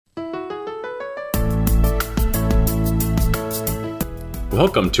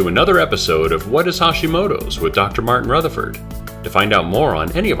Welcome to another episode of What is Hashimoto's with Dr. Martin Rutherford. To find out more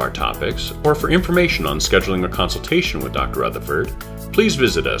on any of our topics, or for information on scheduling a consultation with Dr. Rutherford, please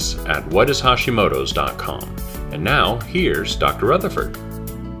visit us at whatishashimoto's.com. And now, here's Dr. Rutherford.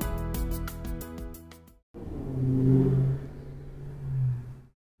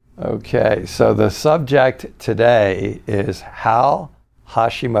 Okay, so the subject today is how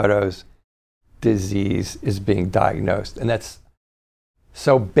Hashimoto's disease is being diagnosed. And that's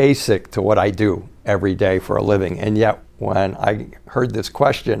so basic to what I do every day for a living. And yet, when I heard this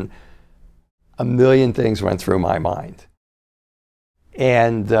question, a million things went through my mind.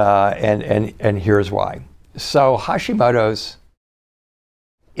 And here's why. So Hashimoto's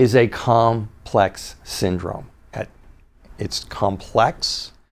is a complex syndrome. It's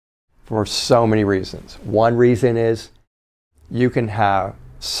complex for so many reasons. One reason is you can have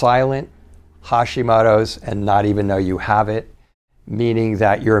silent Hashimoto's and not even know you have it, meaning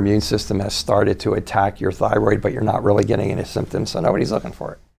that your immune system has started to attack your thyroid, but you're not really getting any symptoms, so nobody's looking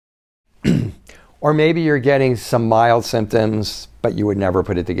for it. Or maybe you're getting some mild symptoms, but you would never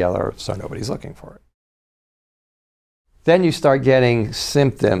put it together, so nobody's looking for it. Then you start getting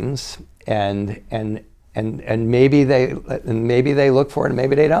symptoms, and maybe they look for it, and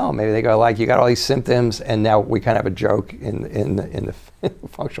maybe they don't. Maybe they go like, you got all these symptoms, and now we kind of have a joke in the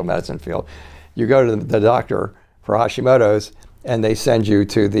functional medicine field. You go to the doctor for Hashimoto's, and they send you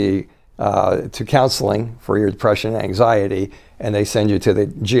to counseling for your depression and anxiety, and they send you to the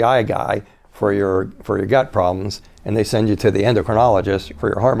GI guy for your gut problems, and they send you to the endocrinologist for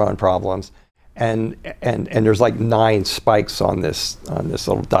your hormone problems, and there's like 9 spikes on this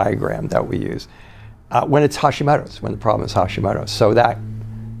little diagram that we use when it's Hashimoto's, when the problem is Hashimoto's. So that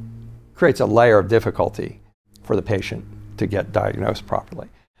creates a layer of difficulty for the patient to get diagnosed properly.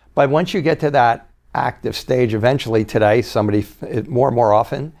 But once you get to that active stage, eventually today, more and more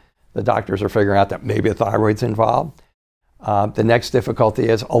often, the doctors are figuring out that maybe a thyroid's involved. The next difficulty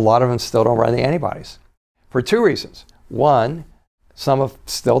is a lot of them still don't run the antibodies for 2 reasons. One, some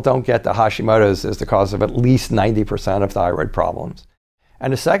still don't get the Hashimoto's as the cause of at least 90% of thyroid problems.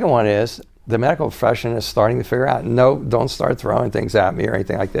 And the second one is the medical profession is starting to figure out, no, don't start throwing things at me or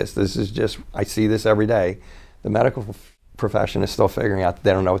anything like this. This is just, I see this every day. The medical profession is still figuring out that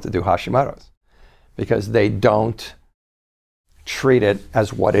they don't know what to do Hashimoto's because they don't treat it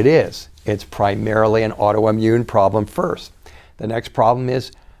as what it is. It's primarily an autoimmune problem first. The next problem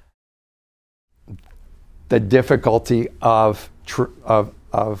is the difficulty of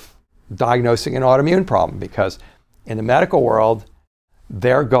diagnosing an autoimmune problem, because in the medical world,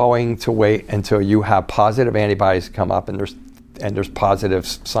 they're going to wait until you have positive antibodies come up and there's positive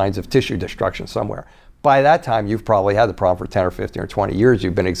signs of tissue destruction somewhere. By that time, you've probably had the problem for 10 or 15 or 20 years.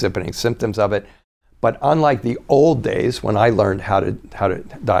 You've been exhibiting symptoms of it. But unlike the old days when I learned how to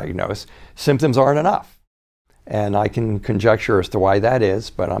diagnose, symptoms aren't enough. And I can conjecture as to why that is,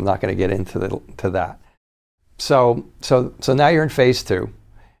 but I'm not going to get into that. So now you're in phase 2,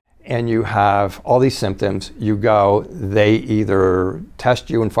 and you have all these symptoms. You go, they either test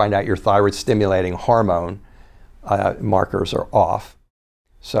you and find out your thyroid stimulating hormone markers are off.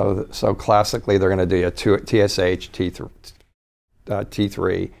 So classically, they're going to do a TSH,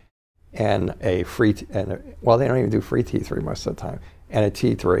 T3, and a free, well, they don't even do free T3 most of the time, and a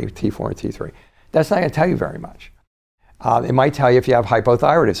T4 and T3. That's not going to tell you very much. It might tell you if you have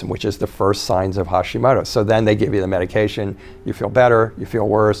hypothyroidism, which is the first signs of Hashimoto's. So then they give you the medication, you feel better, you feel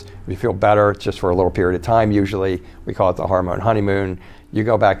worse, you feel better just for a little period of time. Usually, we call it the hormone honeymoon. You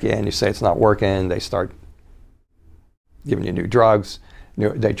go back in, you say it's not working, they start giving you new drugs.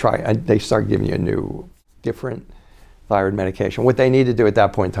 They start giving you a new, different thyroid medication. What they need to do at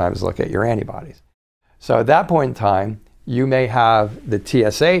that point in time is look at your antibodies. So at that point in time, you may have the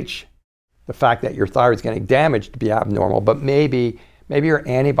TSH, the fact that your thyroid's getting damaged, to be abnormal, but maybe your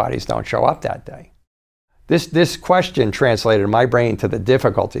antibodies don't show up that day. This question translated in my brain to the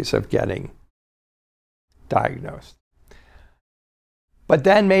difficulties of getting diagnosed. But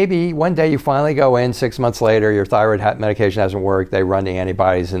then maybe one day you finally go in, 6 months later, your thyroid medication hasn't worked, they run the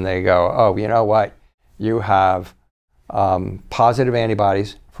antibodies and they go, oh, you know what? You have positive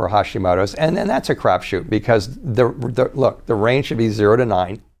antibodies for Hashimoto's, and then that's a crapshoot because the range should be 0 to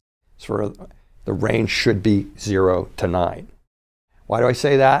 9. The range should be 0 to 9. Why do I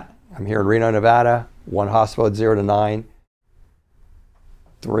say that? I'm here in Reno, Nevada, one hospital at 0 to 9,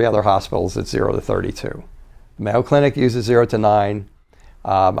 3 other hospitals at 0 to 32. The Mayo Clinic uses 0 to 9.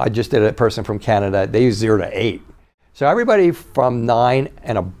 I just did a person from Canada, they use 0 to 8. So everybody from 9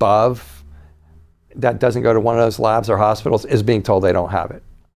 and above that doesn't go to one of those labs or hospitals is being told they don't have it.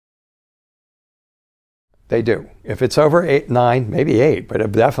 They do. If it's over 8, 9, maybe 8, but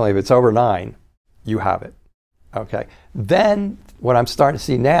definitely if it's over 9, you have it. Okay. Then what I'm starting to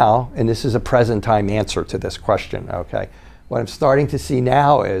see now, and this is a present time answer to this question, okay? What I'm starting to see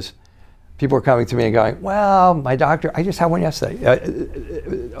now is people are coming to me and going, well, my doctor, I just had one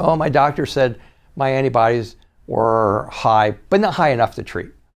yesterday. Oh, my doctor said my antibodies were high, but not high enough to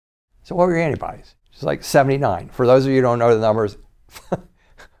treat. So what were your antibodies? It's like 79. For those of you who don't know the numbers,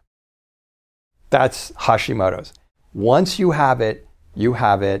 that's Hashimoto's. Once you have it, you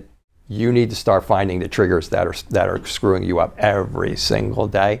have it. You need to start finding the triggers that are screwing you up every single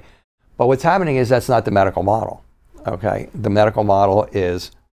day. But what's happening is that's not the medical model. Okay, the medical model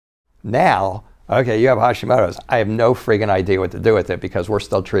is now, okay, you have Hashimoto's. I have no friggin' idea what to do with it because we're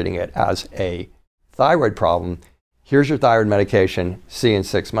still treating it as a thyroid problem. Here's your thyroid medication. See you in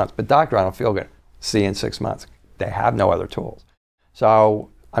 6 months. But doctor, I don't feel good. See you in 6 months. They have no other tools. So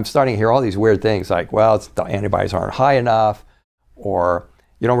I'm starting to hear all these weird things like, well, the antibodies aren't high enough, or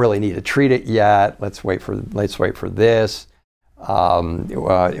you don't really need to treat it yet. Let's wait for this. When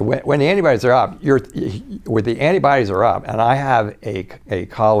the antibodies are up, and I have a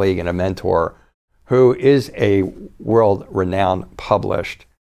colleague and a mentor who is a world-renowned published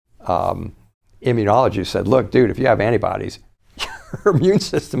immunologist, said, look, dude, if you have antibodies, your immune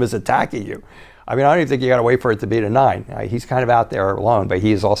system is attacking you. I mean, I don't even think you got to wait for it to be to 9. He's kind of out there alone, but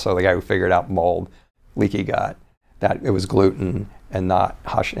he's also the guy who figured out mold, leaky gut, that it was gluten and not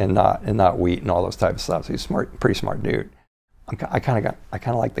wheat and all those types of stuff. So he's smart, pretty smart dude. I kind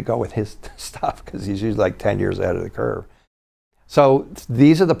of like to go with his stuff because he's usually like 10 years ahead of the curve. So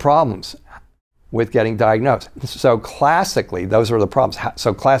these are the problems with getting diagnosed. So classically, those are the problems.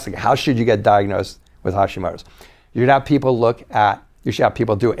 So classically, how should you get diagnosed with Hashimoto's? You should have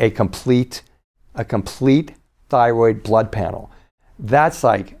people do a complete thyroid blood panel. That's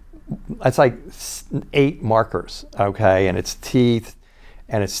like 8 markers, okay? And it's T,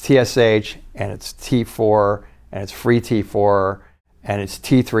 and it's TSH, and it's T4, and it's free T4, and it's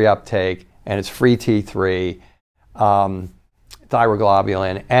T3 uptake, and it's free T3,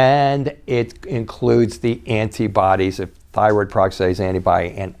 thyroglobulin, and it includes the antibodies of thyroid peroxidase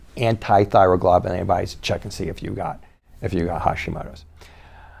antibody and anti-thyroglobulin antibodies. Check and see if you got Hashimoto's.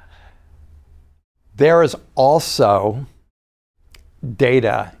 There is also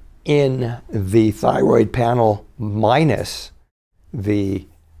data in the thyroid panel minus the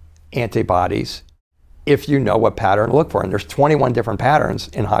antibodies if you know what pattern to look for. And there's 21 different patterns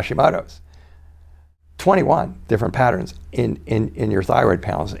in Hashimoto's. 21 different patterns in your thyroid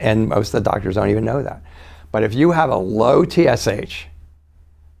panels, and most of the doctors don't even know that. But if you have a low TSH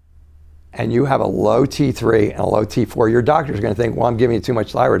and you have a low T3 and a low T4, your doctor's going to think, well, I'm giving you too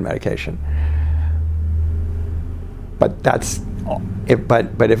much thyroid medication. But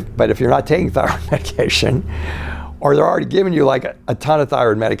if you're not taking thyroid medication, or they're already giving you like a ton of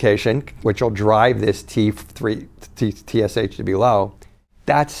thyroid medication, which will drive this T3 TSH to be low,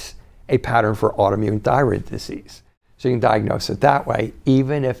 that's a pattern for autoimmune thyroid disease. So you can diagnose it that way,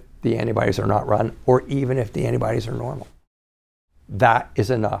 even if the antibodies are not run, or even if the antibodies are normal. That is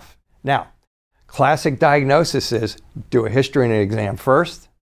enough. Now, classic diagnosis is do a history and an exam first,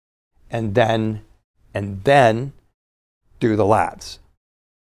 and then do the labs.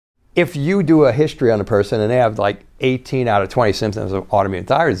 If you do a history on a person and they have like 18 out of 20 symptoms of autoimmune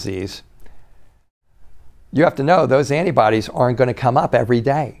thyroid disease, you have to know those antibodies aren't going to come up every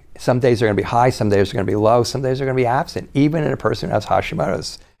day. Some days they're going to be high, some days they're going to be low, some days they're going to be absent, even in a person who has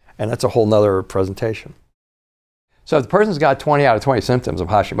Hashimoto's. And that's a whole nother presentation. So if the person's got 20 out of 20 symptoms of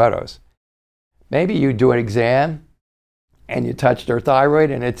Hashimoto's, maybe you do an exam and you touch their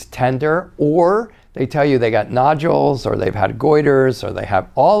thyroid and it's tender, or they tell you they got nodules, or they've had goiters, or they have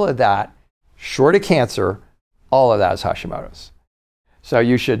all of that, short of cancer, all of that is Hashimoto's. So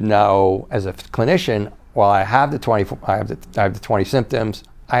you should know as a clinician, well, I have the 20 symptoms,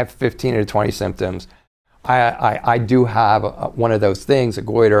 I have 15 to 20 symptoms. I do have one of those things, a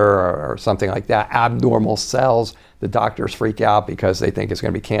goiter or something like that, abnormal cells. The doctors freak out because they think it's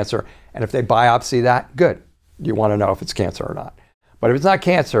going to be cancer. And if they biopsy that, good. You want to know if it's cancer or not. But if it's not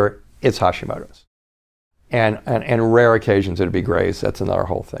cancer, it's Hashimoto's. And rare occasions it'd be Graves'. That's another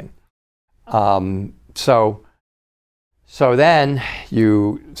whole thing. So then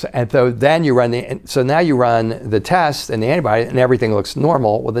you run so now you run the test and the antibody and everything looks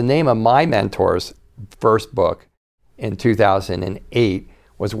normal. Well, the name of my mentor's first book in 2008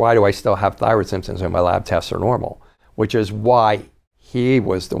 was Why Do I Still Have Thyroid Symptoms When My Lab Tests Are Normal? Which is why he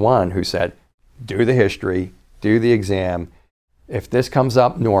was the one who said, do the history, do the exam. If this comes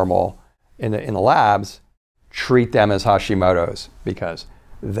up normal in the labs, treat them as Hashimoto's because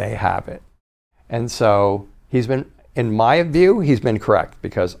they have it. And so he's been, in my view, he's been correct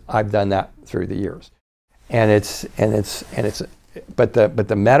because I've done that through the years. But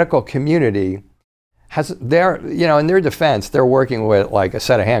the medical community has in their defense, they're working with like a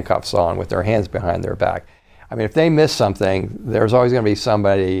set of handcuffs on with their hands behind their back. I mean, if they miss something, there's always going to be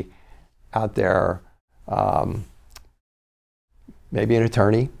somebody out there, maybe an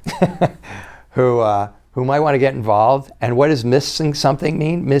attorney, who might want to get involved. And what does missing something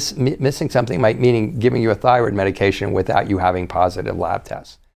mean? Missing something might mean giving you a thyroid medication without you having positive lab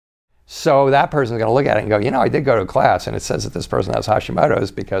tests. So that person's going to look at it and go, I did go to a class and it says that this person has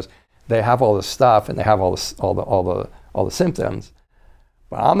Hashimoto's because they have all this stuff and they have all the symptoms,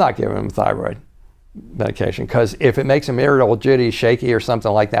 but I'm not giving them thyroid medication because if it makes them irritable, jitty, shaky, or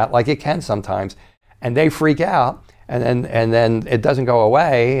something like that, like it can sometimes, and they freak out, and then it doesn't go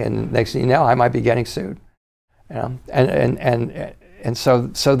away, and next thing you know, I might be getting sued, and so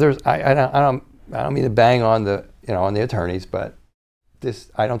there's I don't mean to bang on the on the attorneys, but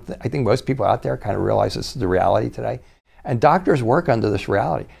I think most people out there kind of realize this is the reality today, and doctors work under this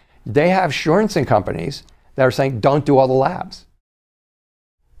reality. They have insurance companies that are saying, don't do all the labs.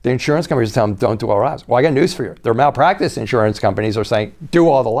 The insurance companies tell them, don't do all the labs. Well, I got news for you. Their malpractice insurance companies are saying, do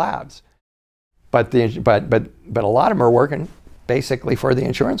all the labs. But a lot of them are working basically for the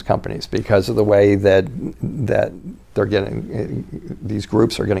insurance companies because of the way that they're getting, these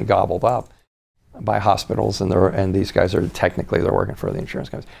groups are getting gobbled up by hospitals, and these guys are they're working for the insurance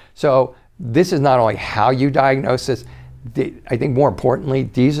companies. So this is not only how you diagnose this, I think more importantly,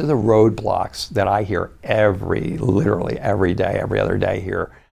 these are the roadblocks that I hear literally every day, every other day here,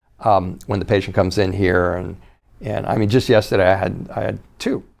 when the patient comes in here, and I mean, just yesterday I had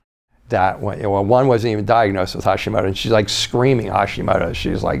two that one wasn't even diagnosed with Hashimoto, and she's like screaming Hashimoto.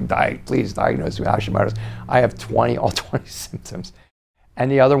 She's like, please diagnose me with Hashimoto's. I have all 20 symptoms.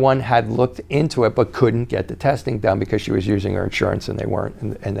 And the other one had looked into it but couldn't get the testing done because she was using her insurance and they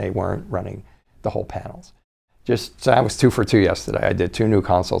weren't running the whole panels. So I was 2 for 2 yesterday. I did 2 new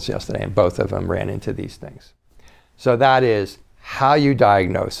consults yesterday, and both of them ran into these things. So that is how you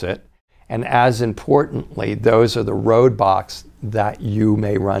diagnose it, and as importantly, those are the roadblocks that you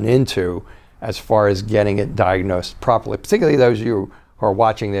may run into as far as getting it diagnosed properly. Particularly those of you who are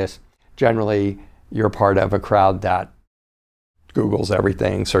watching this, generally you're part of a crowd that Googles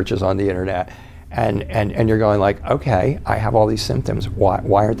everything, searches on the internet, and you're going like, okay, I have all these symptoms.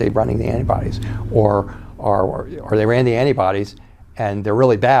 Why aren't they running the antibodies? Or they ran the antibodies and they're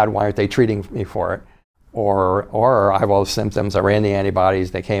really bad. Why aren't they treating me for it? Or I have all the symptoms. I ran the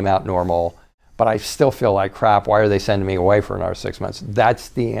antibodies. They came out normal, but I still feel like crap. Why are they sending me away for another 6 months? That's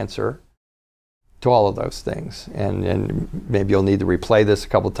the answer to all of those things. And maybe you'll need to replay this a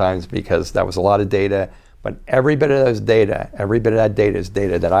couple of times because that was a lot of data. But every bit of that data is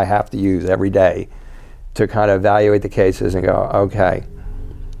data that I have to use every day to kind of evaluate the cases and go, okay,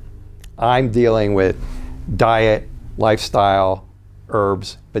 I'm dealing with diet, lifestyle,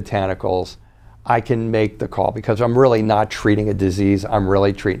 herbs, botanicals. I can make the call because I'm really not treating a disease. I'm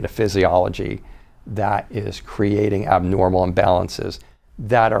really treating the physiology that is creating abnormal imbalances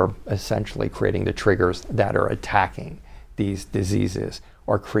that are essentially creating the triggers that are attacking these diseases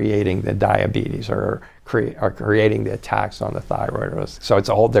or creating the diabetes or creating the attacks on the thyroid. So it's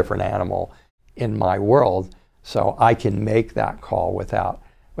a whole different animal in my world. So I can make that call without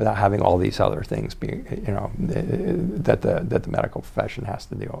having all these other things being, that the medical profession has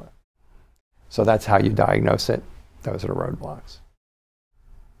to deal with. So that's how you diagnose it. Those are the roadblocks.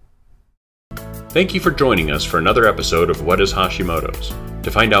 Thank you for joining us for another episode of What is Hashimoto's?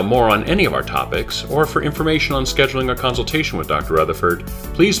 To find out more on any of our topics, or for information on scheduling a consultation with Dr. Rutherford,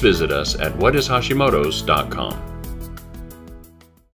 please visit us at whatishashimotos.com.